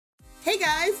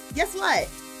guys, guess what?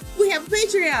 We have a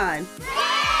Patreon.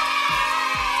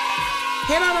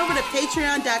 Head on over to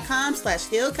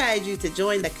patreon.com/HEELKAIJU to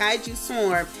join the Kaiju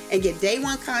Swarm and get day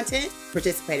one content,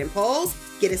 participate in polls,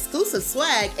 get exclusive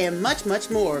swag, and much, much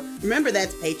more. Remember,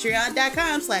 that's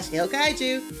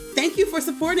patreon.com/HEELKAIJU. Thank you for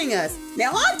supporting us.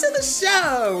 Now on to the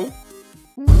show.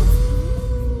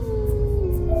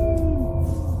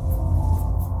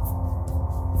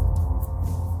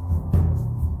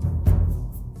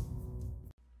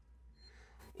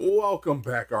 Welcome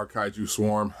back, our Kaiju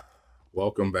Swarm.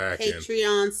 Welcome back.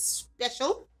 Patreon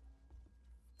special.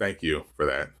 Thank you for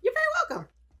that. You're very welcome.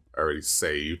 Already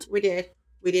saved. We did.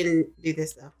 We didn't do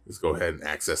this, though. Let's go ahead and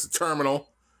access the terminal.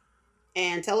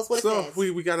 And tell us what it says.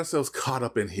 So we got ourselves caught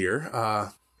up in here.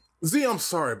 Z, I'm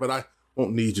sorry, but I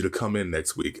won't need you to come in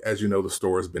next week. As you know, the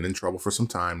store has been in trouble for some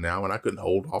time now, and I couldn't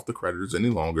hold off the creditors any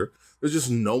longer. There's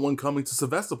just no one coming to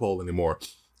Sevastopol anymore.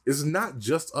 It's not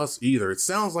just us either. It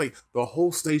sounds like the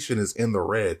whole station is in the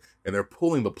red and they're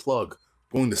pulling the plug,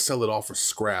 going to sell it off for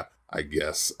scrap, I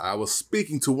guess. I was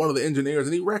speaking to one of the engineers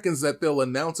and he reckons that they'll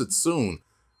announce it soon.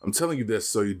 I'm telling you this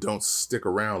so you don't stick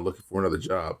around looking for another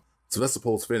job.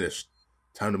 Sevastopol's finished.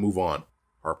 Time to move on.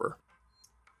 Harper.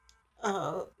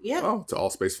 Yeah. Oh, to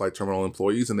all spaceflight terminal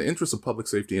employees, in the interest of public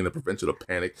safety and the prevention of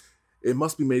panic, it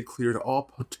must be made clear to all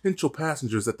potential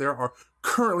passengers that there are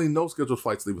currently no scheduled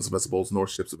flights leaving Sevastopol nor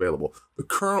ships available. The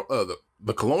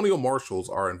Colonial Marshals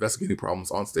are investigating problems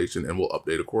on station and will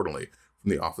update accordingly from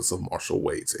the Office of Marshal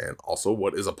Waits. And also,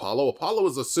 what is Apollo? Apollo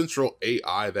is a central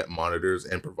AI that monitors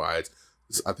and provides,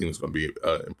 I think it's going to be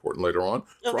important later on,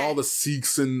 for all the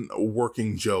Seegson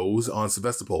working Joes on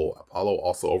Sevastopol. Apollo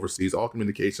also oversees all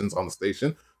communications on the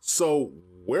station. So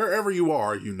wherever you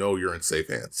are, you know you're in safe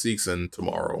hands. Seegson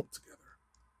tomorrow together.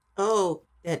 Oh,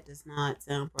 that does not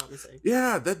sound promising.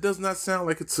 Yeah, that does not sound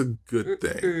like it's a good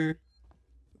thing.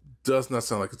 Does not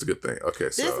sound like it's a good thing. Okay,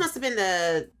 so this must have been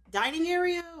the dining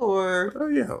area, or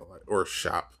yeah, or a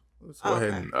shop. Let's go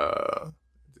ahead and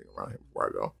dig around here before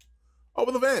I go.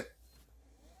 Open the vent.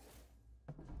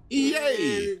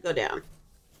 Yay! And go down.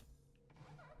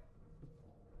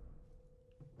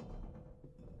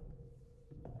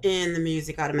 And the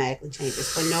music automatically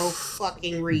changes for no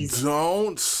fucking reason.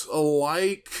 Don't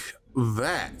like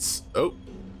that. Oh.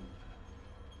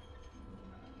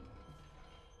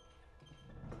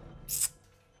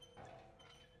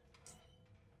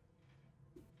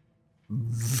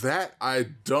 That I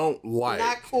don't like.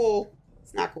 Not cool.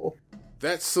 It's not cool.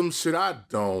 That's some shit I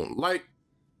don't like.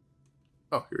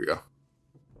 Oh, here we go.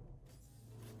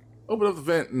 Open up the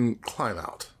vent and climb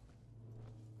out.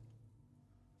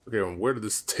 Okay, well, where did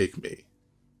this take me?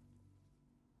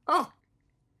 Oh.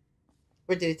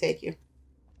 Where did it take you?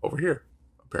 Over here,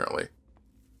 apparently.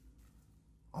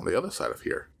 On the other side of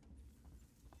here.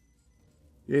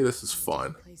 Yay, this is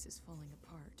fun. The place is falling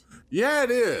apart. Yeah,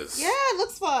 it is. Yeah, it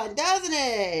looks fun, doesn't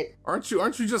it? Aren't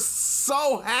you just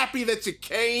so happy that you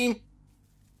came?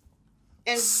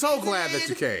 And so glad that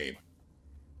you came.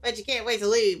 But you can't wait to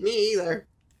leave. Me either.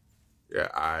 Yeah,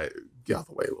 I get out of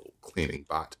the way, little cleaning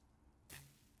bot.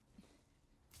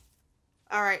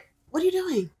 All right, what are you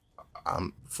doing?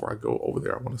 Before I go over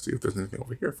there, I want to see if there's anything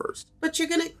over here first. But you're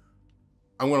gonna.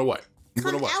 I'm gonna what?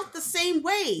 Come out the same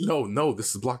way. No,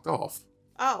 this is blocked off.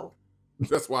 Oh.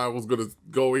 That's why I was gonna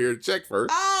go over here and check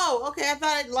first. Oh, okay. I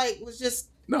thought it was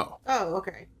just. No. Oh,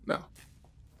 okay. No.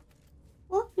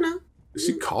 Well, you know. Is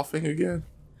she coughing again?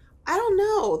 I don't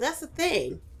know. That's the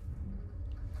thing.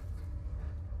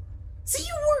 See,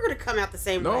 you were gonna come out the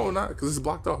same way. No, not because it's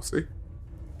blocked off. See,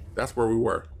 that's where we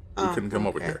were. We couldn't come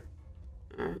over here.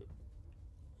 All right.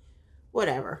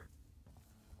 Whatever.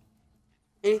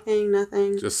 Anything?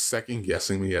 Nothing? Just second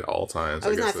guessing me at all times. I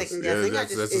was not second guessing.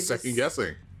 That's a second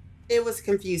guessing. It was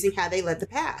confusing how they led the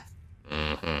path.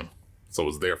 Mm-hmm. So it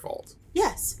was their fault.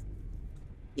 Yes.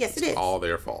 Yes, it is. All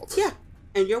their fault. Yeah.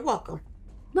 And you're welcome.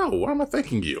 No, why am I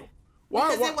thanking you?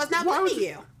 Why? Because it was not blaming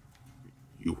you.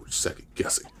 You were second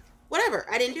guessing. Whatever.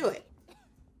 I didn't do it.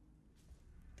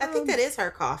 I think that is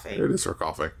her coughing. It is her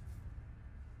coughing.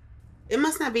 It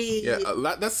must not be. Yeah,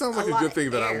 that sounds like a good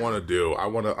thing that I want to do. I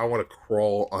want to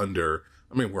crawl under.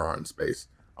 I mean, we're in space.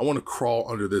 I want to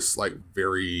crawl under this like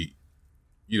very,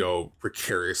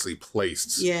 precariously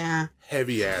placed,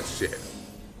 heavy ass shit.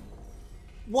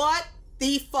 What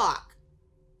the fuck?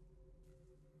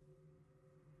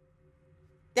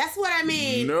 That's what I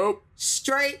mean. Nope.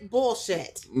 Straight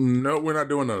bullshit. Nope, we're not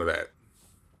doing none of that.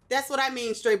 That's what I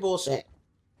mean. Straight bullshit.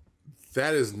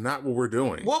 That is not what we're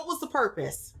doing. What was the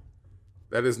purpose?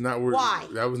 That is not what. Why?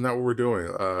 That was not what we're doing.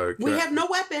 We have no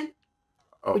weapon.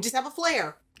 Oh. We just have a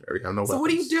flare. We have no weapons. So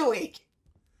what are you doing?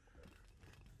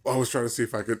 I was trying to see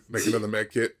if I could make another med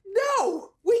kit.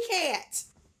 No, we can't.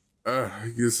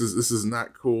 This is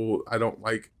not cool. I don't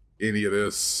like any of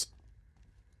this.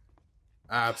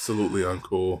 Absolutely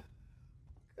uncool.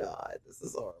 God, this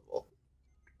is horrible.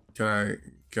 Can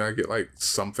I get like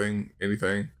something?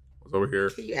 Anything? What's over here?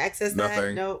 Can you access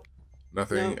Nothing. that? Nope.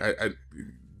 Nothing. Nope. I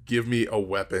give me a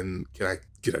weapon. Can I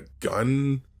get a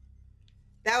gun?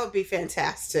 That would be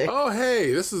fantastic. Oh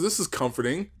hey, this is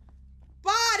comforting.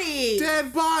 Bodies!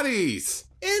 Dead bodies!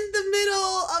 In the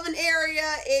middle of an area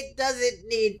it doesn't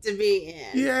need to be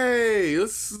in. Yay!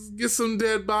 Let's get some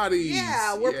dead bodies.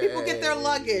 Yeah, where people get their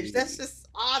luggage. That's just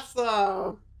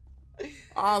awesome.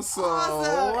 Awesome. Awesome.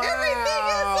 Wow. Everything is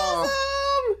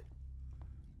awesome.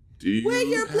 Do you When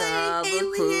you're have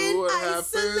playing a clue Alien what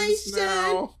happens Isolation,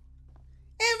 now?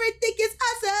 everything is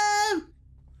awesome.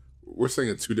 We're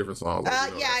singing two different songs.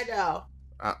 Yeah, I know.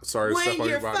 Sorry to step When on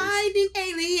you're your bodies. finding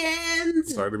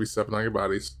aliens. Sorry to be stepping on your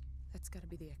bodies. That's gotta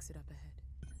be the exit up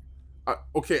ahead.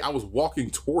 Okay, I was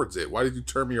walking towards it. Why did you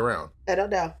turn me around? I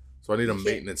don't know. So I need a can't-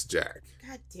 maintenance jack.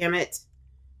 God damn it.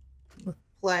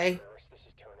 Play.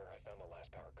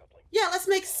 Yeah, let's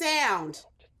make sound.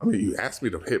 I mean, you asked me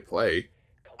to hit play.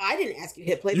 I didn't ask you to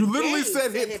hit play. You The literally game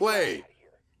said hit play.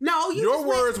 No, you Your just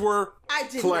went- words were I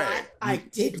did play. not. I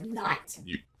did not.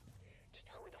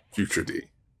 Future D.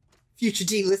 Future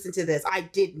D, listen to this. I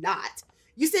did not.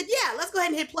 You said, yeah, let's go ahead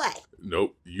and hit play.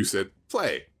 Nope, you said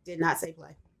play. Did not say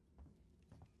play.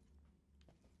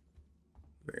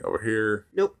 Thing over here.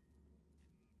 Nope.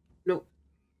 Nope.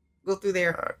 Go through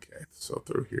there. Okay, so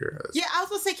through here. Yeah, I was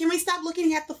gonna say, can we stop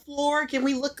looking at the floor? Can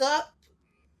we look up?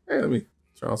 Hey, let me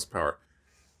turn on some power.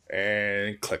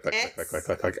 And click, click, click, click, click,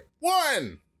 click, click.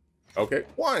 1! Okay,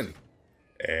 1.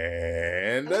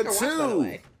 And I a like our watch, by the 2.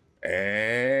 way.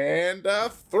 And a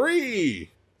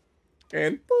 3.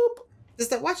 And boop. Does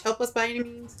that watch help us by any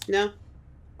means? No?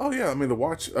 Oh yeah, I mean the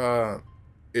watch,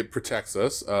 it protects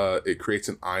us. It creates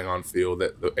an ion field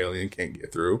that the alien can't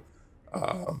get through.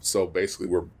 So basically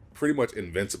we're pretty much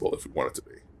invincible if we want it to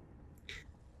be.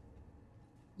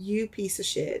 You piece of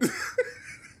shit.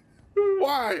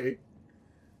 Why?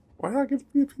 Why not give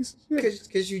me a piece of shit?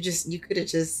 Because you could have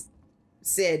just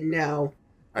said no.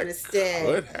 And instead,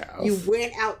 could have. you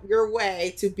went out your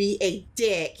way to be a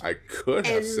dick I could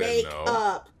have and said make no,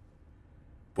 up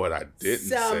but I didn't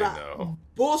say some no.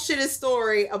 bullshitted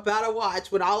story about a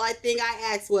watch when all I think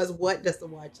I asked was, what does the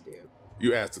watch do?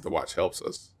 You asked if the watch helps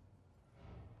us.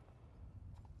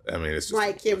 I mean, it's just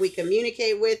Like, can we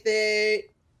communicate with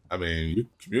it? I mean, you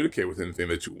communicate with anything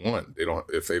that you want.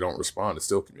 If they don't respond, it's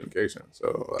still communication.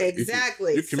 So like,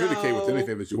 Exactly. you communicate with So-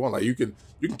 anything that you want. Like you can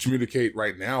communicate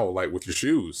right now, like with your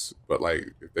shoes. But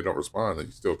like if they don't respond, then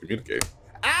you still communicate.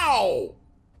 Ow!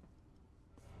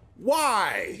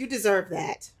 Why? You deserve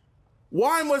that.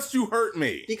 Why must you hurt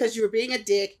me? Because you were being a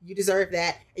dick, you deserve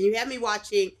that. And you have me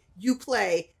watching you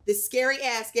play this scary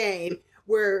ass game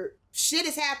where shit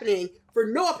is happening for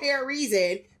no apparent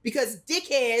reason because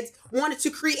dickheads wanted to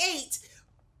create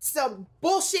some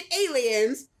bullshit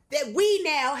aliens that we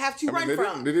now have to run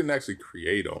from. They didn't actually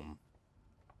create them.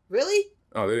 Really?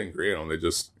 Oh, they didn't create them. They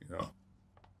just,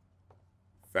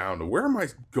 found them. Where am I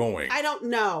going? I don't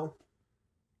know.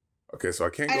 Okay, so I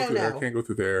can't I go don't through there. know. I can't go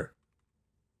through there.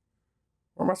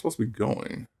 Where am I supposed to be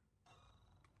going?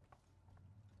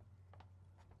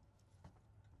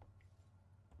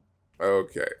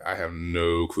 Okay, I have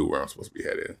no clue where I'm supposed to be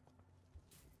headed.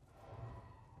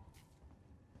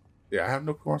 Yeah, I have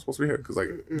no clue where I'm supposed to be headed because, like,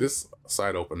 this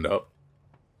side opened up.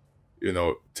 Even though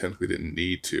it technically didn't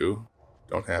need to.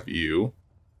 Don't have you.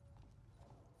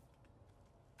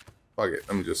 Fuck it.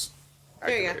 Let me just There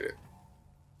you go. activate it.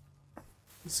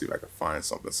 Let's see if I can find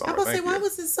something I somewhere. was about to say, Thank why you.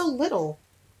 was it so little?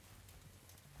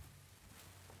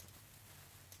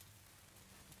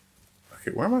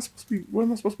 Okay, where am I supposed to be? What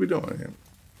am I supposed to be doing here?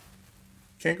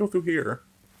 Can't go through here.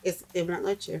 It won't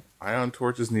let you. Ion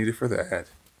torch is needed for that.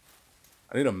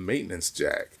 I need a maintenance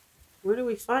jack. Where do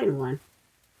we find one?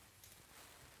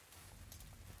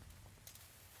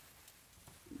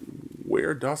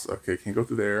 Where does... Okay, can't go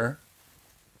through there.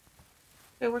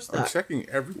 Okay, we're I'm stuck. checking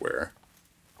everywhere.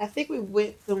 I think we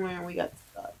went somewhere and we got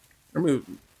stuck. I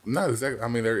mean, not exactly. I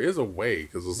mean, there is a way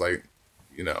because it's like,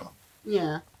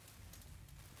 Yeah.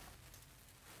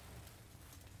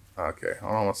 Okay,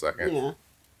 hold on one second. Yeah.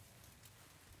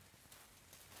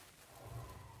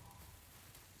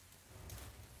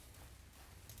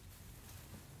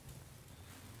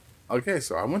 Okay,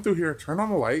 so I went through here, turned on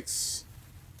the lights.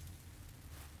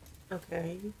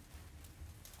 Okay.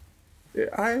 Yeah,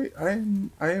 I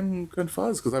am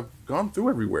confused because I've gone through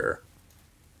everywhere.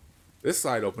 This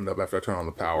side opened up after I turned on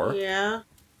the power. Yeah.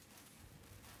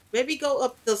 Maybe go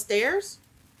up the stairs?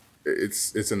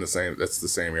 It's in the same, that's the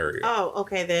same area. Oh,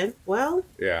 okay then. Well.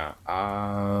 Yeah.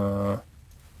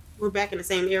 We're back in the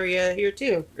same area here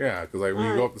too. Yeah, because like when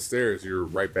you go up the stairs, you're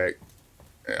right back.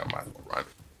 Yeah, I might as well run.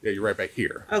 Yeah, you're right back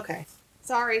here. Okay.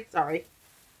 Sorry.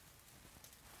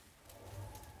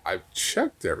 I've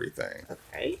checked everything.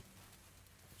 Okay.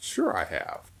 Sure I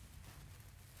have.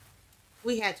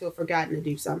 We had to have forgotten to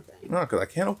do something. No, because I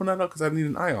can't open that up because I need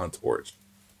an ion torch.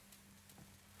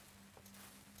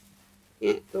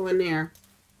 Can't go in there.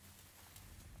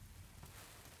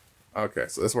 Okay,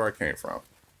 so that's where I came from.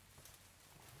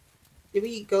 Did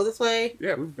we go this way?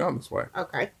 Yeah, we've gone this way.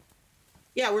 Okay.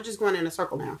 Yeah, we're just going in a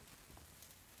circle now.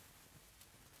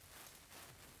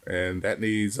 And that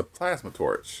needs a plasma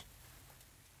torch.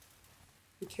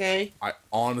 Okay. I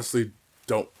honestly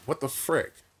don't... What the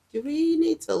frick? Do we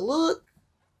need to look?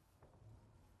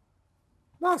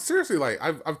 No, seriously, like,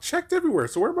 I've checked everywhere,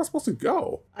 so where am I supposed to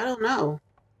go? I don't know.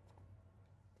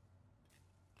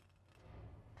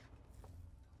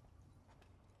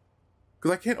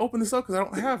 Because I can't open this up because I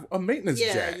don't have a maintenance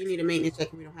jack. Yeah, you need a maintenance jack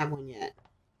and we don't have one yet.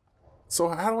 So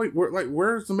how do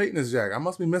where's the maintenance jack? I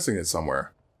must be missing it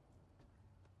somewhere.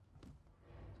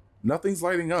 Nothing's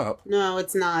lighting up. No,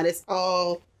 it's not. It's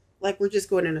all like we're just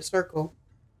going in a circle.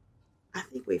 I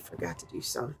think we forgot to do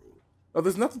something. Oh,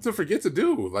 there's nothing to forget to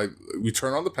do. Like, we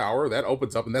turn on the power, that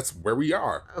opens up, and that's where we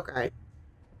are. Okay.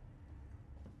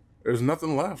 There's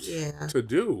nothing left to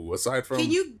do aside from...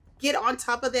 Can you get on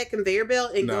top of that conveyor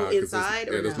belt and go inside?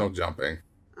 There's no jumping.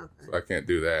 Okay. So I can't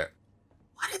do that.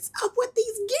 What is up with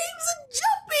these games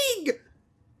and jumping?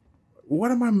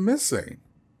 What am I missing?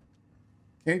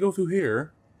 Can't go through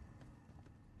here.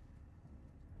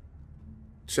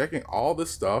 Checking all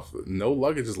this stuff. No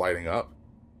luggage is lighting up.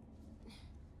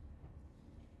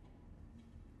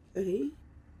 Okay.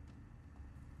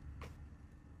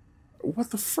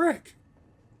 What the frick?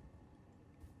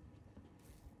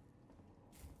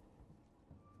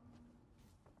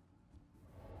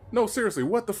 No, seriously,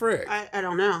 what the frick? I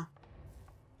don't know.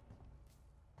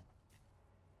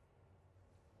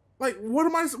 Like, what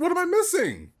am I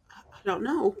missing? I don't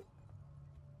know.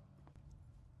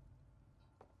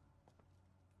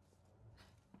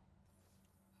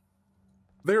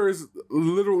 There is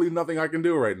literally nothing I can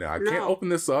do right now. I can't open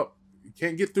this up.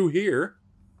 Can't get through here.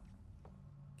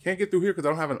 Can't get through here because I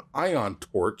don't have an ion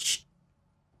torch.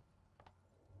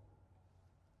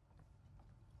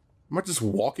 Am I just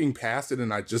walking past it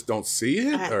and I just don't see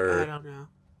it? I don't know.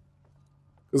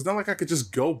 It's not like I could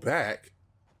just go back.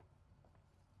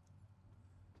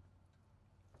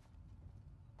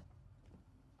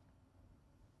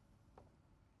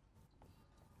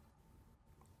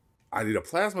 I need a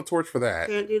plasma torch for that.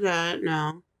 Can't do that,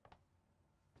 no.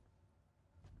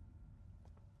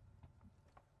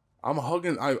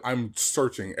 I'm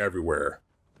searching everywhere,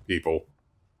 people.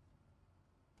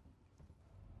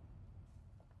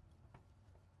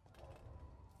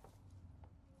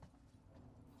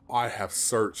 I have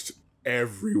searched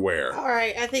everywhere. All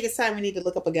right, I think it's time we need to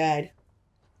look up a guide.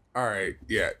 All right,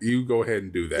 yeah, you go ahead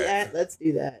and do that. Yeah, let's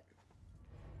do that.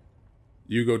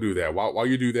 You go do that. While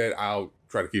you do that, I'll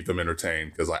try to keep them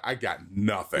entertained because I got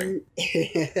nothing.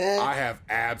 I have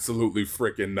absolutely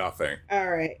freaking nothing.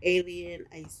 All right, alien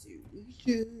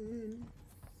isolation.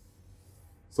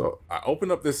 So I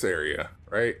opened up this area,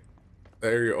 right? The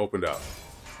area opened up.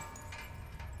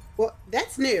 Well,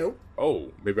 that's new.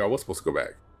 Oh, maybe I was supposed to go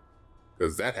back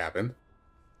because that happened.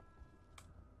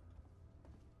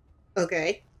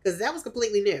 Okay, because that was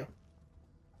completely new.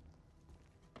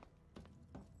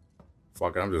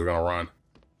 Fuck it, I'm just gonna run.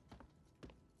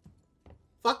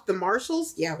 Fuck the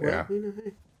marshals? Yeah, well, Yeah. you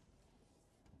know.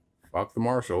 Fuck the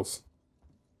marshals.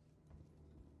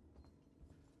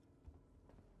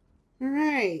 All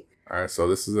right. All right, so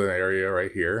this is an area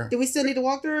right here. Do we still need to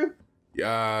walk through?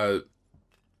 Yeah,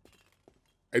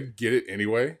 I'd get it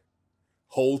anyway.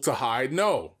 Hold to hide.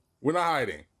 No, we're not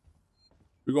hiding.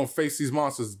 We're gonna face these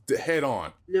monsters head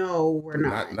on. No, we're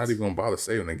not. Not even gonna bother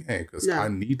saving the game because I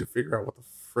need to figure out what the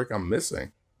frick I'm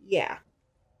missing. Yeah.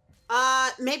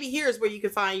 Maybe here's where you can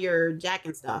find your jack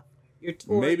and stuff. Your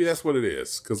torch. Maybe that's what it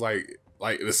is. Cause like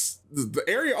the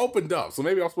area opened up, so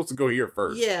maybe I'm supposed to go here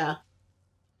first. Yeah.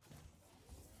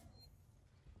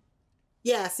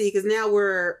 Yeah, see, because now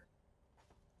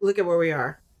look at where we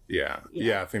are. Yeah,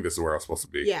 I think this is where I'm supposed to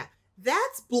be. Yeah.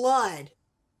 That's blood.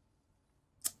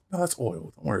 No, that's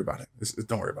oil. Don't worry about it.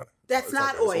 Don't worry about it. That's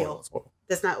not okay. oil. It's oil.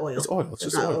 That's not oil. It's oil. It's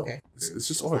just oil. Okay. It's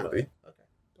just oil, buddy. Okay.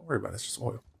 Don't worry about it. It's just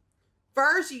oil.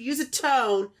 First, you use a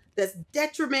tone that's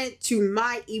detriment to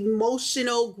my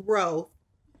emotional growth.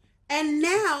 And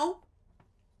now...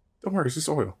 Don't worry. It's just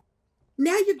oil.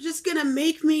 Now you're just gonna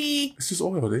make me It's just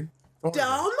oil, D.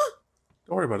 dumb?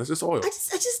 Don't worry about it. It's just oil. That's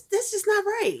just not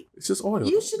right. It's just oil.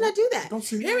 You should not do that. Don't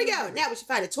see Here we go. Now we should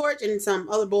find a torch and some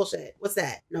other bullshit. What's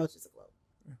that? No, it's just a globe.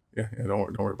 Yeah.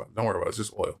 Don't worry about it. Don't worry about it. It's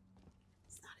just oil.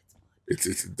 It's not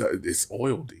its blood. It's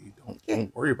oil, D.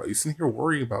 Don't worry about it. You're sitting here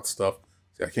worrying about stuff.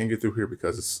 See, I can't get through here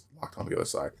because it's locked on the other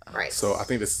side. Right. So I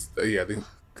think this. I think.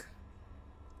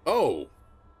 Oh.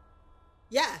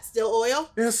 Yeah, still oil.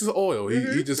 Yeah, this is oil.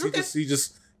 He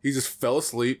just fell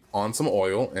asleep on some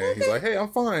oil, and he's like, "Hey, I'm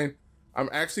fine. I'm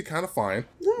actually kind of fine.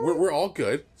 We're all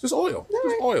good. It's just oil.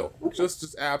 Just oil.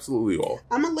 Just absolutely oil.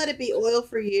 I'm gonna let it be oil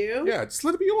for you. Yeah, just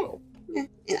let it be oil. Yeah.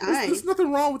 And There's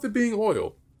nothing wrong with it being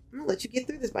oil. I'm gonna let you get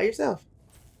through this by yourself.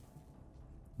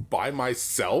 By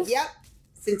myself? Yep.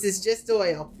 Since it's just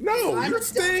oil. No, I'm you're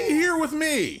staying here with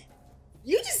me.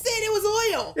 You just said it was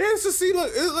oil. Yeah, it's just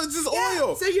it's just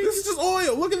oil. So this is just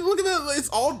oil. Look at that. It's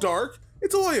all dark.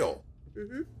 It's oil.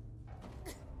 Mm-hmm.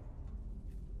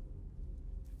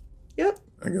 Yep.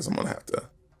 I guess I'm gonna have to.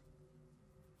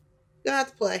 Gonna have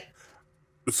to play.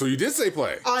 So you did say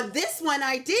play. On this one,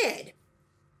 I did.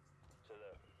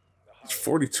 It's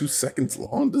 42 seconds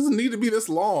long. Doesn't need to be this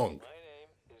long.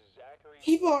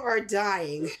 People are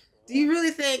dying. Do you really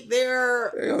think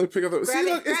they're? Hey, let me pick up the. See,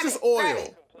 look, it's just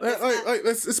oil.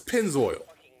 It's Pennzoil.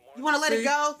 You want to let it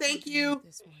go? Thank you.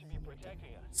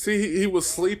 See, he was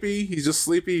sleepy. He's just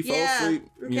sleepy. He fell asleep.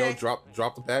 Okay. You know,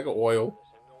 dropped a bag of oil.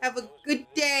 Have a good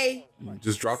day.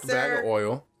 Just dropped a bag of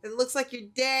oil. It looks like your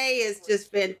day is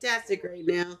just fantastic right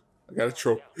now. I got a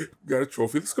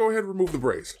trophy. Let's go ahead and remove the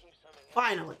brace.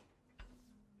 Finally.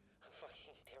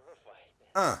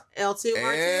 L2,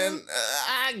 R2.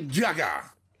 And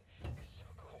Gaga.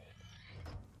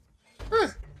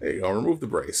 There you go. Remove the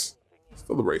brace.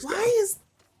 Still the brace. Why is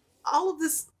all of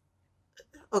this?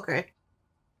 Okay.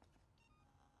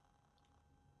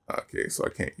 Okay, so I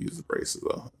can't use the brace as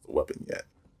a weapon yet.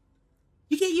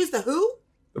 You can't use the who?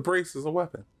 The brace is a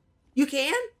weapon. You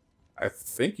can? I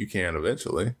think you can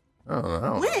eventually. I don't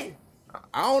know. When?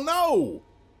 I don't know.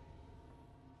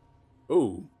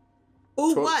 Ooh.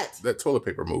 Ooh, what? That toilet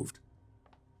paper moved.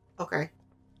 Okay.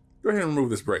 Go ahead and remove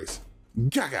this brace.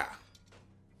 Gaga.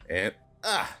 And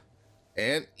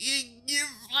you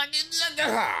fucking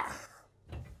gaga.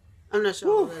 I'm not sure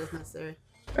all that is necessary.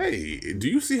 Hey, do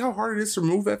you see how hard it is to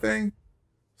remove that thing?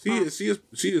 She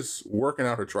is working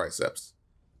out her triceps.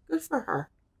 Good for her.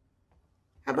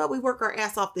 How about we work our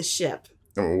ass off this ship?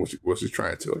 I mean, what she's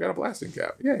trying to. I got a blasting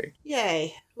cap. Yay.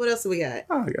 Yay. What else do we got?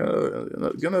 Oh, I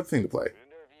got another thing to play.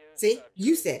 See?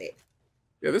 You said it.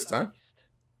 Yeah, this time.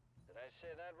 Did I say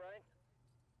that right?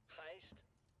 Heist?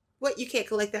 What? You can't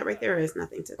collect that right there. There's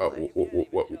nothing to Oh, collect.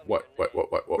 what?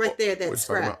 Right there, that's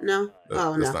scrap. No?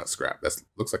 Oh, That's no. not scrap. That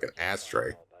looks like an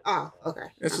ashtray. Oh, okay.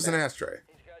 It's just an ashtray.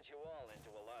 He's got you all into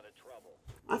a lot of trouble.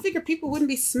 I figured people wouldn't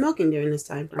be smoking during this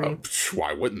time frame.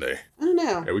 Why wouldn't they? I don't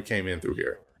know. Yeah, we came in through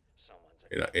here.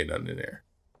 Ain't nothing in there.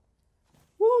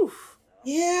 Woo.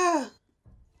 Yeah.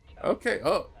 Okay.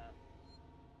 Oh.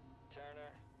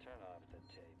 Turner, turn off the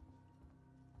tape.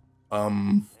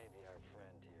 Um. Maybe our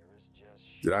friend here is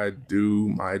just Did I do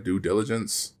my due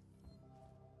diligence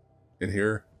in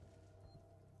here?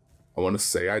 I want to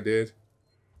say I did.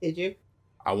 Did you?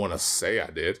 I want to say I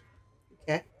did.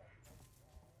 Okay.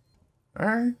 All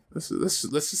right. Let's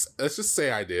just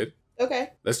say I did.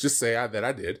 Okay. Let's just say that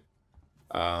I did.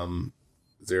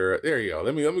 There you go.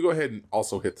 Let me go ahead and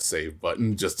also hit the save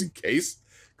button just in case,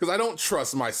 because I don't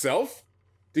trust myself.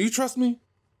 Do you trust me?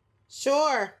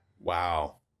 Sure.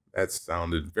 Wow, that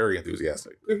sounded very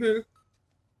enthusiastic. Mm-hmm.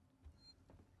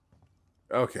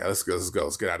 Okay, let's go.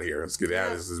 Let's get out of here. Let's get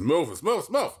out of this. Let's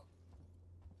move.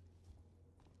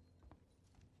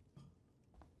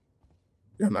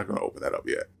 Yeah, I'm not going to open that up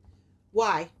yet.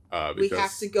 Why? We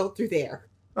have to go through there.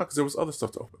 No, because there was other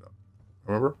stuff to open up.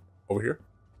 Remember? Over here?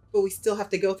 But we still have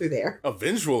to go through there.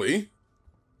 Eventually.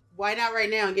 Why not right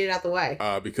now and get it out the way?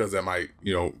 Because that might,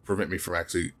 prevent me from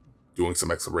actually doing some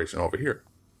exploration over here.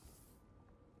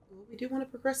 Well, we do want to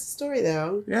progress the story,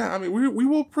 though. Yeah, I mean, we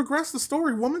will progress the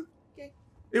story, woman. Okay.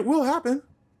 It will happen.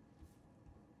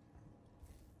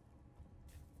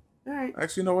 All right.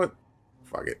 Actually, you know what?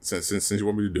 Fuck it. Since you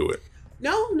want me to do it.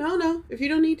 No. If you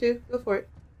don't need to, go for it.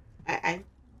 I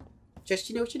just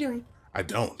you know what you're doing. I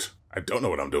don't know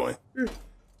what I'm doing.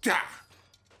 Gah.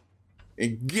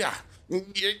 Gah.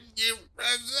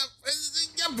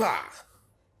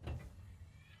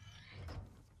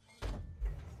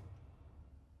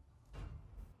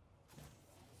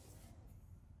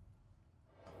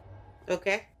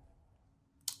 Okay.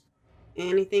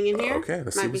 Anything in here? Okay,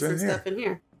 let's see Might be what's some in here. stuff in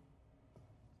here.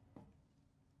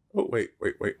 Oh, wait.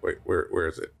 Where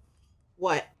is it?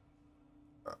 What?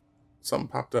 Something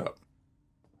popped up.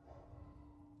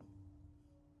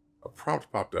 A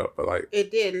prompt popped up, but like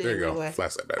It did. there you go. Anyway.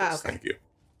 Flashlight batteries. Oh, okay. Thank you.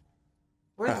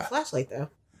 Where's the flashlight though?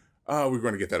 We're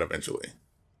going to get that eventually.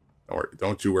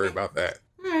 Don't you worry about that.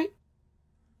 All right.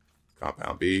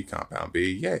 Compound B,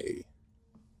 yay.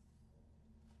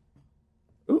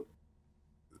 Ooh.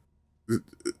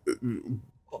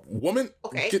 Woman,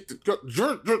 Okay. get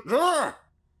the,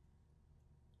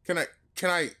 Can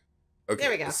I? Okay, There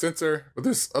we go. the sensor, but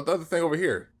there's another thing over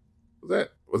here.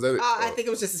 Was that it? I think it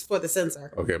was just for the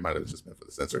sensor. Okay, it might have just been for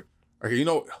the sensor. Okay, you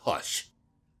know what? Hush.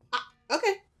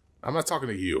 Okay. I'm not talking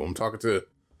to you. I'm talking to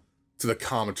the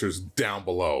commenters down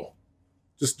below.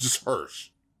 Just Hirsch.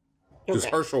 Just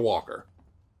Okay. Herschel Walker.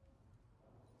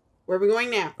 Where are we going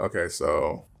now? Okay,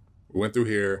 so we went through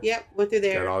here. Yep, went through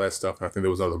there. Got all that stuff. And I think there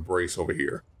was another brace over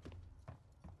here.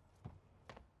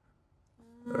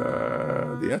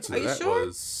 The answer Are to you that sure?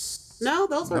 was No,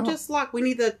 those were just locked. We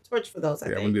need the torch for those, I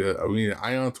yeah. think. We need an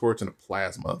ion torch and a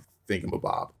plasma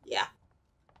thingamabob. Yeah.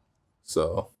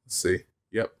 So let's see.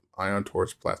 Yep, ion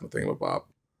torch, plasma thingamabob.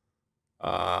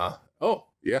 Oh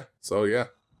yeah. So yeah.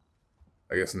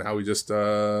 I guess now we just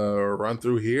run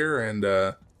through here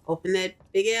and Open that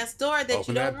big ass door that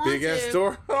open you don't that want big ass to.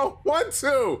 door. I don't want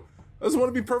to. I just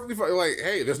want to be perfectly fine. Like,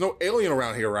 hey, there's no alien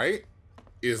around here, right?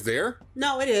 Is there?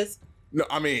 No, it is. No,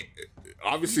 I mean,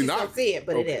 obviously You just not. don't see it,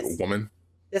 but it is. Woman.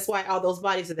 That's why all those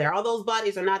bodies are there. All those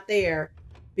bodies are not there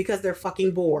because they're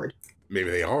fucking bored. Maybe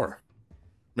they are.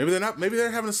 Maybe they're not. Maybe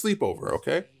they're having a sleepover.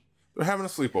 Okay, they're having a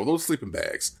sleepover. Those sleeping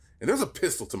bags. And there's a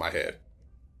pistol to my head.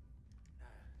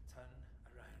 Turn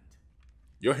around.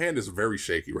 Your hand is very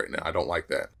shaky right now. I don't like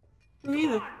that. Me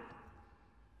either.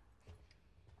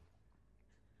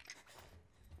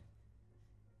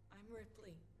 I'm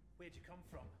Ripley. Where'd you come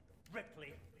from?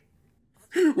 Ripley.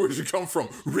 Where'd you come from,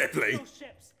 Ripley? No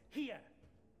ships here.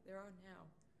 There are now.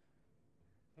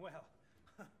 Well,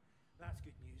 that's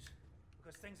good news.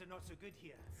 Because things are not so good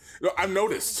here. No, I've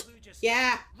noticed. Blue just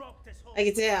Yeah, rocked this whole I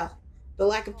can tell. The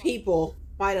lack of people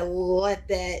might have let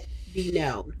that be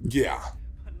known. Yeah.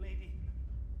 But lady,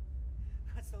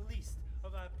 that's the least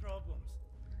of our problems.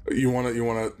 You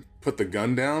wanna put the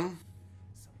gun down?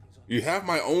 Something's on. You have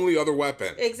my only other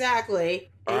weapon.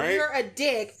 Exactly. And All right. you're a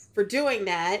dick for doing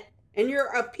that. And you're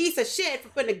a piece of shit for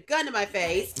putting a gun in my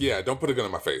face. Yeah, don't put a gun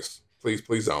in my face. Please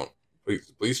don't.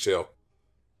 Please chill.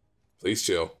 Please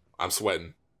chill. I'm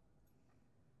sweating.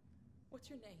 What's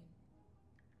your name?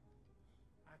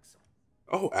 Axel.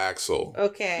 Oh, Axel.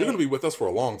 Okay. You're gonna be with us for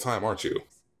a long time, aren't you?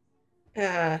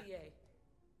 I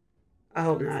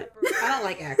hope not. I don't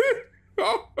like Axel.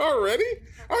 Oh, already?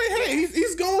 I mean, hey,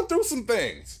 he's going through some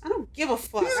things. I don't give a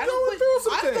fuck. He's I going don't through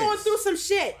some I'm things. going through some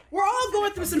shit. We're all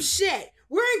going through some shit.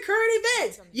 We're in current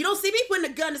events. You don't see me putting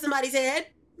a gun to somebody's head.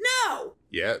 No.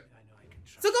 Yeah. I know I can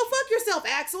trust. So go fuck yourself,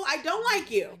 Axel. I don't like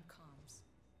you. I'm comms.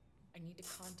 I need to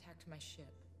contact my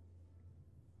ship.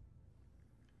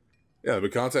 Yeah,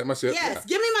 but contact my ship. Yes,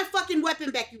 give me my fucking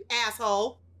weapon back, you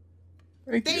asshole.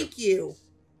 Yeah. Thank you. Thank you.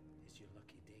 It's your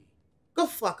lucky day. Go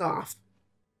fuck off.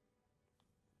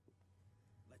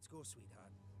 Let's go,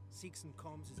 sweetheart. Seeks and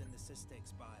comms is in the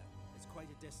Systex bio. It's quite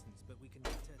a distance, but we can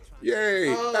get to a Yay.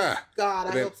 Oh, God, I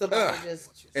And then, hope somebody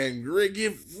just And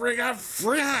Griggy Frigga.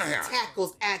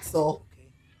 tackles Axel. Okay.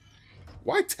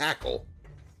 Why tackle?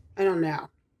 I don't know.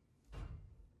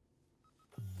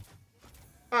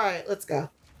 All right, let's go.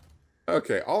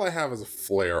 Okay, all I have is a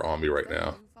flare on me right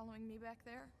now. You following me back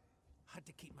there? Had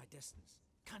to keep my distance.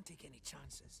 Can't take any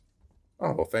chances.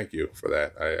 Oh, well, thank you for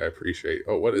that. I appreciate.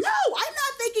 Oh, what is? No, I'm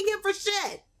not thinking it for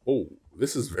shit. Oh,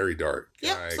 this is very dark.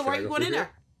 Yep, so where are you going in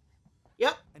there?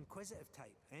 Yep. Inquisitive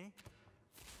type, eh?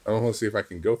 I want to see if I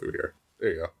can go through here. There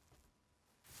you go.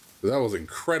 'Cause that was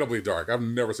incredibly dark. I've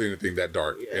never seen anything that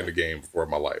dark in the game before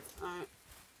in my life. All right.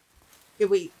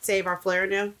 Did we save our flare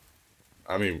now?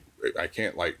 I mean, I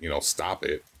can't, like, stop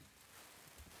it.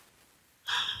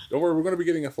 Don't worry, we're going to be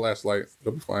getting a flashlight.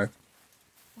 It'll be fine.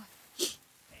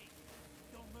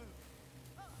 Don't move.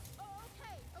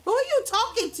 Who are you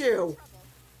talking to?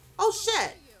 Oh,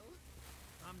 shit.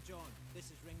 I'm John. This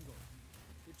is Ringo.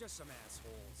 You're just some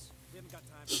assholes. We haven't got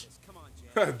time for this. Come on,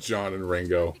 Jen. John and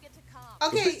Ringo.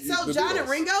 Okay, The so John and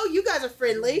Beatles. Ringo, you guys are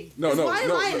friendly. No, Why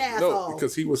am I an asshole? no,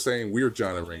 because he was saying we're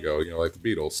John and Ringo, like the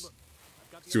Beatles.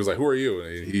 She was like, "Who are you?"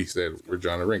 And he said, "We're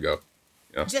John and Ringo."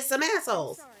 Just some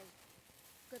assholes. Sorry.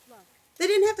 Good luck. They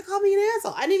didn't have to call me an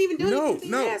asshole. I didn't even do No, anything to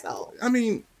be an no. asshole. I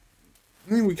mean,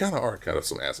 we kind of are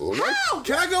some assholes. Right? How?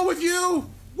 Can I go with you?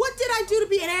 What did I do to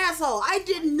be an asshole? I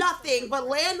did nothing but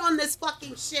land on this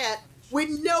fucking ship with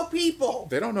no people.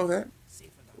 They don't know that.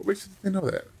 What makes you think they know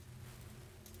that?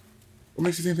 What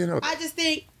makes you think they know that? I just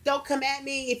think, don't come at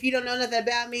me if you don't know nothing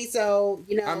about me. So,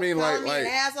 you know, I mean, calling me an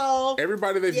asshole.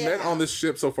 everybody they've met on this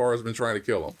ship so far has been trying to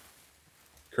kill him.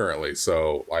 Currently,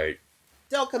 so like,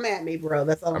 don't come at me, bro.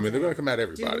 That's all. I mean, they're gonna come at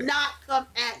everybody. Do not come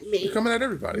at me. You're coming at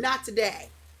everybody. Not today.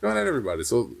 Coming at everybody.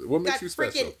 So what makes Got you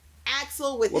special? freaking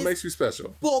Axel with What his makes you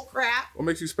special? bull crap. What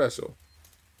makes you special?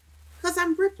 Because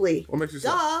I'm Ripley. What makes you Duh.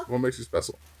 special? What makes you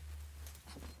special?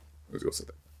 Let's go sit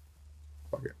there.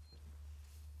 Fuck it.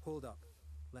 Hold up.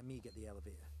 Let me get the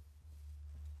elevator.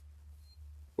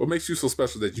 What makes you so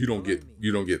special that you don't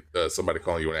get somebody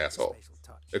calling you an asshole? Special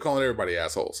touch. They're calling everybody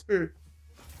assholes.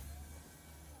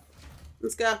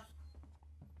 Let's go.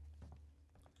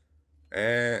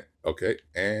 And okay,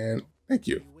 and thank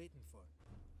you, What are you waiting for?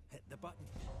 Hit the button.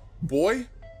 boy.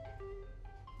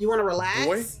 You want to relax?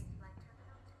 Boy,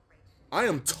 I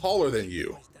am taller than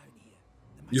you. Boys down here.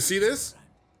 There might You see this?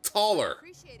 Taller.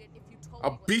 Appreciate it if you told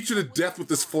I'll me what beat you to was death with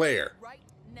this going on flare. right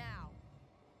now.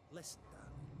 Listen, darling.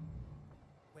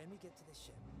 When we get to the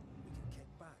ship, we can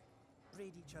kick back,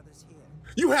 braid each other's hair,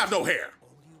 You have no hair. all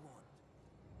you want.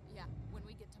 Yeah, when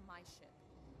we get to my ship,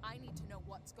 I need to know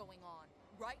what's going on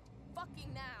right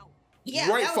fucking now. Yeah,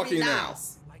 Right that would be fucking now.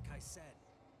 nice. Like I said,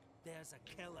 there's a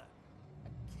killer.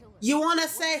 A killer. You want to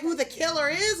say who the killer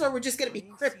is, or we're just going to be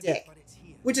cryptic, But it's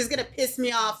here. which is going to piss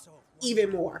me off even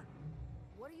more?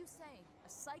 What are you saying? A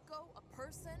psycho? A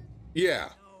person? Yeah.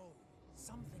 No,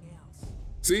 something else.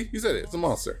 See, you said it. It's a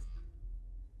monster.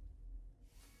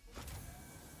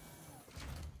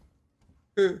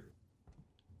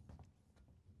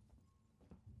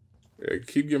 Yeah,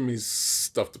 keep giving me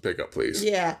stuff to pick up, please.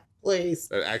 Yeah, please.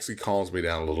 That actually calms me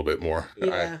down a little bit more.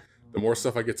 Yeah. The more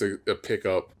stuff I get to pick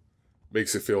up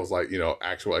makes it feels like,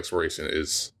 actual exploration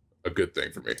is a good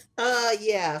thing for me.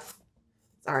 Yeah.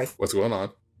 Sorry. What's going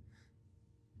on?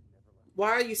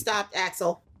 Why are you stopped,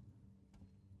 Axel?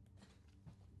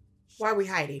 Why are we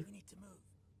hiding? We need to move.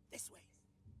 This way.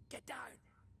 Get down.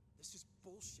 This is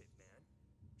bullshit, man.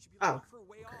 You should be Oh. looking for a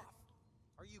way off.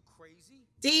 Are you crazy?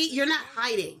 D, you're not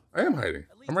hiding. I am hiding.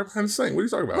 I'm right behind the thing. What are you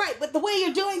talking about? Right, but the way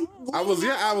you're doing... I was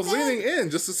leaning in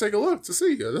just to take a look to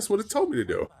see. That's what it told me to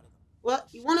do. What?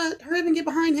 You want to hurry up and get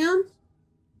behind him?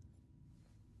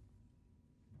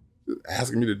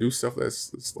 Asking me to do stuff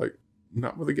that's like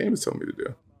not what the game is telling me to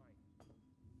do.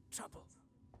 Trouble.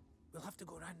 We'll have to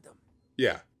go around them.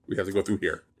 Yeah, we have to go through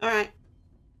here. All right.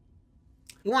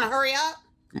 You want to hurry up?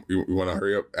 You want to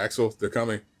hurry up, Axel? They're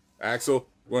coming. Axel,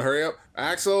 you want to hurry up?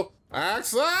 Axel,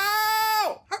 Axel!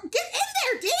 Get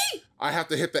in there, D! I have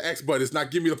to hit the X button. It's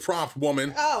not giving me the prompt,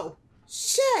 woman. Oh,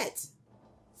 shit.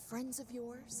 Friends of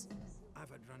yours? I've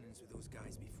had run-ins with those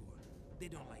guys before. They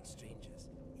don't like strangers,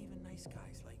 even nice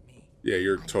guys like me. Yeah,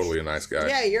 you're totally a nice guy.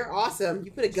 Yeah, you're awesome.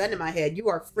 You put a gun in my head. You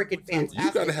are freaking fantastic.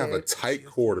 You got to have a dude. tight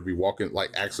core to be walking,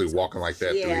 like actually walking like that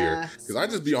through here. Yeah. Because I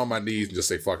just be on my knees and just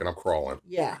say, fuck it, I'm crawling.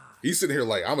 Yeah. He's sitting here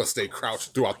like, I'm going to stay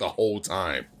crouched throughout the whole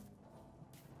time.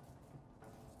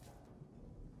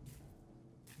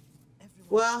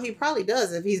 Well, he probably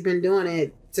does if he's been doing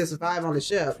it to survive on the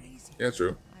ship. Yeah,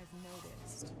 true. I've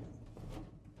noticed.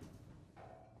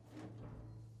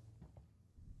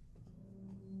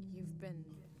 You've been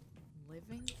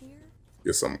living here?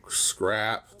 Get some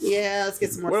scrap. Yeah, let's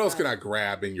get some more What else stuff. can I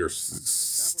grab in your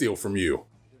steal from you?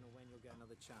 Don't know when you'll get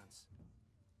another chance.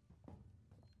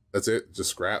 That's it? Just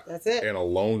scrap? That's it. And a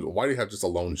lone... Why do you have just a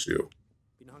lone shoe?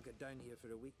 Been hunkered down here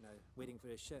for a week now, waiting for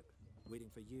a ship, waiting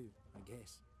for you, I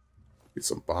guess. Get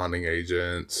some bonding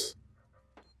agents.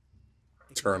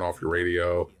 Hey, Turn off your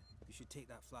radio. You should take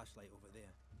that flashlight over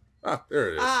there. Ah, there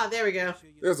it is. Ah, there we go. Sure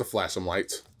you- There's a flash of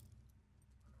lights.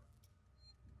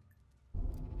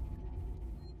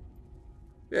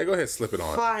 Yeah, go ahead, slip it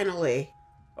on. Finally.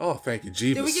 Oh, thank you,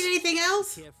 Jeebus. Did we get anything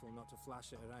else? Careful not to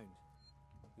flash it around.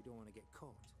 We don't want to get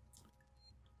caught.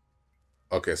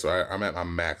 Okay, so I'm at my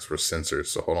max for sensors,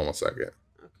 so hold on one second.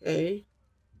 Okay.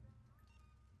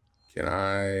 Can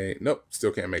I... Nope,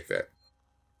 still can't make that.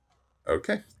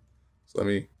 Okay. So let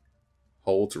me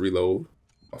hold to reload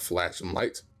my flashing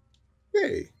light.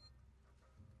 Yay.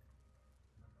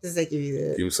 Does that give you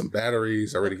the... Give me some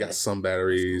batteries. I already got some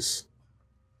batteries.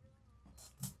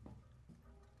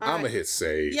 All I'm right. going to hit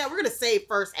save. Yeah, we're going to save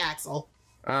first, Axel.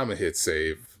 I'm going to hit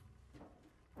save.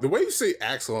 The way you say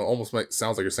Axel almost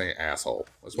sounds like you're saying asshole.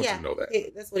 I just want you to know that. Yeah,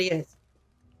 that's what he is.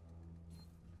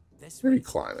 This Where are way. you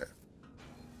climbing?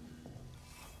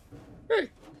 Hey.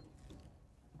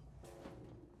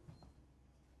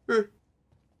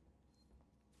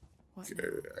 What?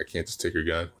 I can't just take your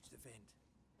gun. Watch the vent.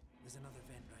 There's another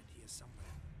vent round here somewhere.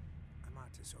 I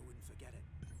marked it so I wouldn't forget it.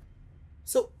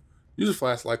 So, Use a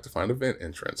flashlight to find a vent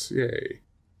entrance. Yay.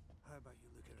 How about you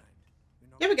look around? We're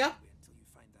not Here we gonna go. wait until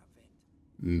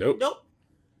Nope. Nope.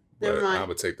 Never But mind. I'm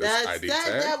gonna take this ID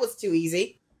tag. That was too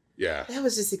easy. Yeah. That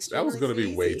was just extremely That was gonna be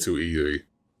easy. way too easy.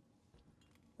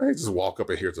 I just walk up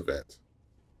and here's a vent.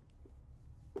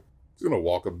 Just gonna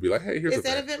walk up and be like, hey, here's a Is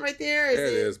that vent. a vent right there? Yeah,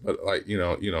 it is, but like, you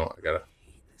know, I gotta.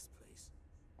 hate this place.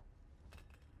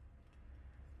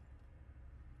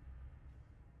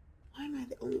 Why am I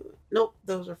the only one? Nope,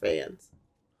 those are fans.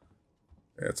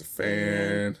 That's a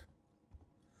fan.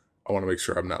 I want to make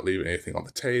sure I'm not leaving anything on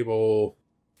the table.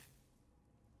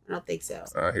 I don't think so.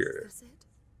 Here it is. That's it.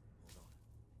 Hold on.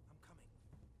 I'm coming.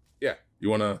 Yeah, you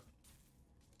wanna?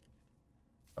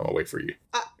 I'm gonna wait for you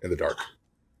in the dark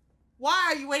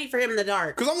Why are you waiting for him in the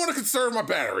dark? because I want to conserve my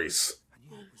batteries. I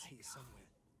knew it was here somewhere.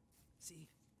 See?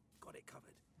 Got it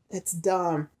covered. That's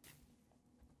dumb.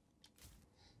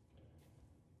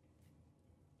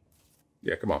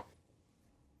 Yeah, come on,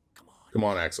 Come on. come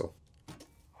on, Axel.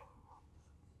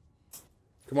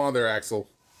 Come on there, Axel.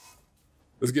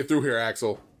 Let's get through here,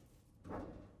 Axel.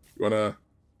 You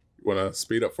wanna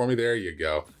speed up for me? There you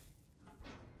go.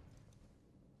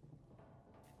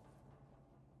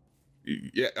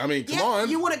 Yeah, I mean, come on.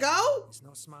 You want to go? It's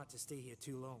not smart to stay here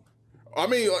too long. I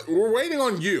mean, like, we're waiting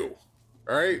on you.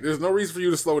 All right? There's no reason for you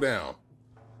to slow down.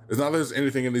 It's not that there's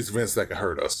anything in these events that can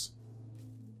hurt us.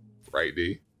 Right,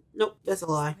 D? Nope, that's a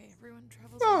lie. Wait, everyone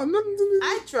travels. No,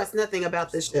 I trust nothing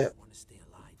about this ship. I want to stay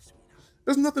alive, sweetheart.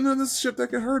 there's nothing in this ship that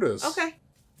can hurt us. Okay.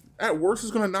 At worst,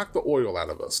 it's going to knock the oil out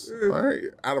of us. All right?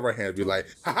 Out of our hand. Be like,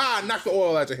 ha-ha, knock the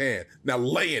oil out your hand. Now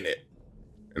lay in it.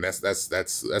 And that's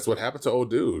what happened to old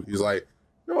dude. He's like,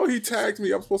 no, he tagged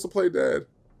me. I'm supposed to play dead.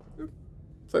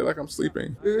 Play like I'm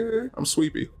sleeping. I'm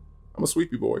sweepy. I'm a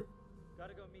sweepy boy.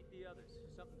 Gotta go meet the others.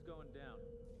 Something's going down.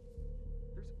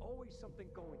 There's always something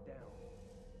going down.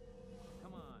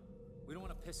 Come on. We don't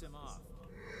want to piss him off.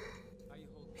 How you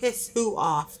hold Piss who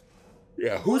off?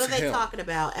 Yeah, who's What are they him? talking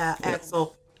about,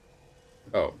 Axel?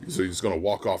 Oh, so you're just going to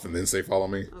walk off and then say follow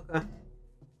me? Okay.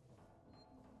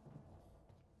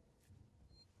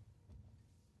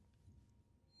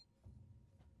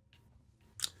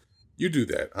 You do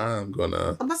that. I'm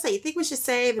gonna. I'm gonna say, you think we should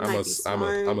save? It might be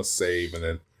smart. I'm a save and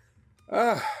then.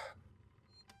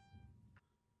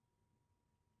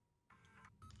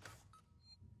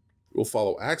 We'll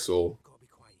follow Axel. Gotta be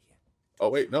quiet here. Oh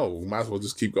wait, no. We might as well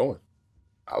just keep going.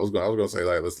 I was gonna say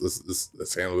like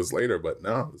let's handle this later, but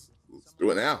no, let's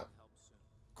do it now.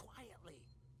 Quietly.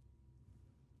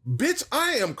 Bitch,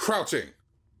 I am crouching.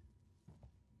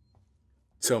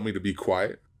 Tell me to be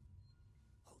quiet.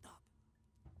 Hold up.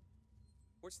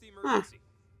 What's the emergency?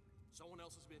 Someone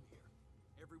else has been here.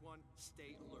 Everyone,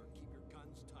 stay alert. Keep your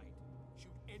guns tight.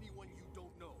 Shoot anyone you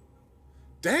don't know.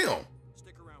 Damn.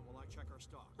 Stick around while I check our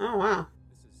stock. Oh wow.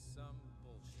 This is some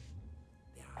bullshit.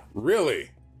 They are.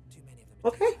 Really? Too many of them.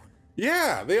 Okay. To take on.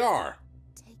 Yeah, they are.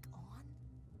 Take on?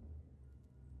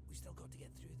 We still got to get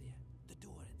through there. The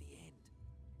door at the end.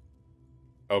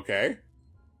 Okay.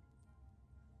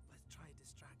 Let's try a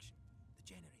distraction. The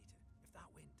generator. If that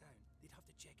went down, they'd have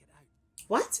to check it out.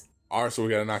 What? All right, so we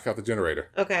gotta knock out the generator.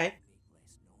 Okay. Make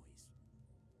less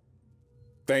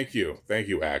noise. Thank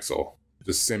you, Axel.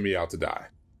 Just send me out to die.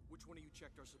 Which one of you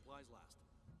checked our supplies last?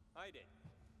 I did.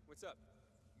 What's up?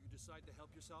 You decide to help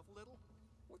yourself a little?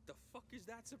 What the fuck is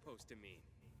that supposed to mean?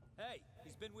 Hey,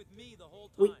 he's been with me the whole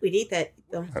time. We need that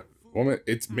though. Woman,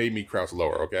 it's made me crouch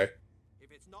lower. Okay.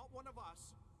 If it's not one of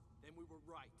us, then we were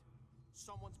right.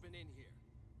 Someone's been in here.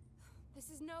 This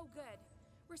is no good.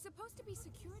 We're supposed to be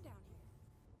secure down here.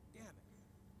 Damn it.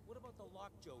 What about the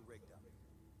lock Joe rigged up?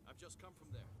 I've just come from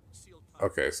there. Sealed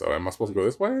pipe. Okay, so am I supposed to go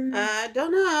this way? I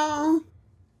don't know.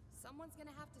 Someone's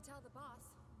gonna have to tell the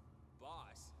boss.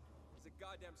 Boss. He's a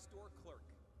goddamn store clerk.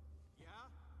 Yeah?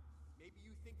 Maybe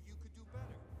you think you could do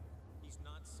better. He's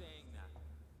not saying that.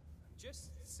 I'm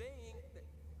just saying that.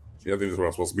 Yeah, I think this is where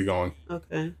I'm supposed to be going. Okay.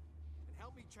 And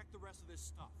help me check the rest of this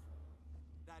stuff.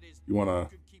 That is, You wanna-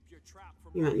 could keep your trap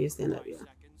from You might need to stand up, yeah.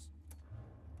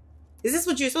 Is this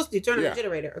what you're supposed to do? Turn on Yeah. the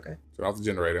generator. Okay. Turn off the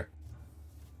generator.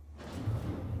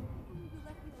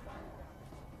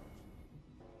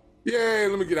 Yay,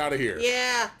 let me get out of here.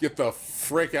 Yeah. Get the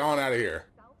frick on out of here.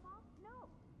 No,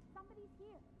 somebody's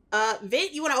here. Vin,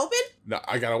 you want to open? No,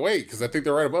 I gotta wait, because I think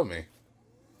they're right above me.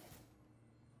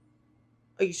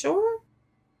 Are you sure?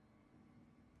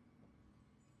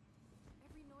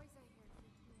 Every noise I hear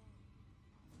freaks me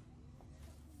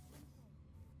out.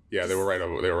 Yeah, they were right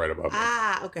above me.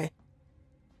 Ah, okay.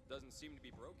 Doesn't seem to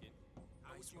be broken.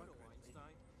 I was wondering,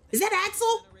 Einstein. Is that Axel?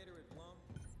 Generator at Plum.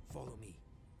 Follow me.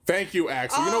 Thank you,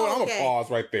 Axel. You know what? I'm Okay. gonna pause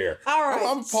right there. All right.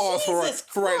 I'm gonna pause for Jesus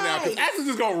right now, because Christ. Axel's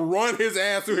just gonna run his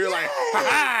ass through here like, ha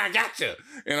ha, gotcha.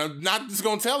 And I'm not just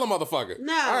gonna tell the mother.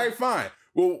 No. All right, fine.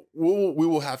 Well, we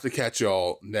will have to catch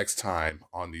y'all next time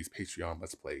on these Patreon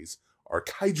Let's Plays. Our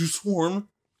Kaiju Swarm.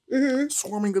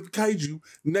 Swarming of the Kaiju.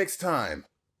 Next time.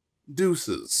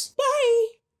 Deuces. Bye.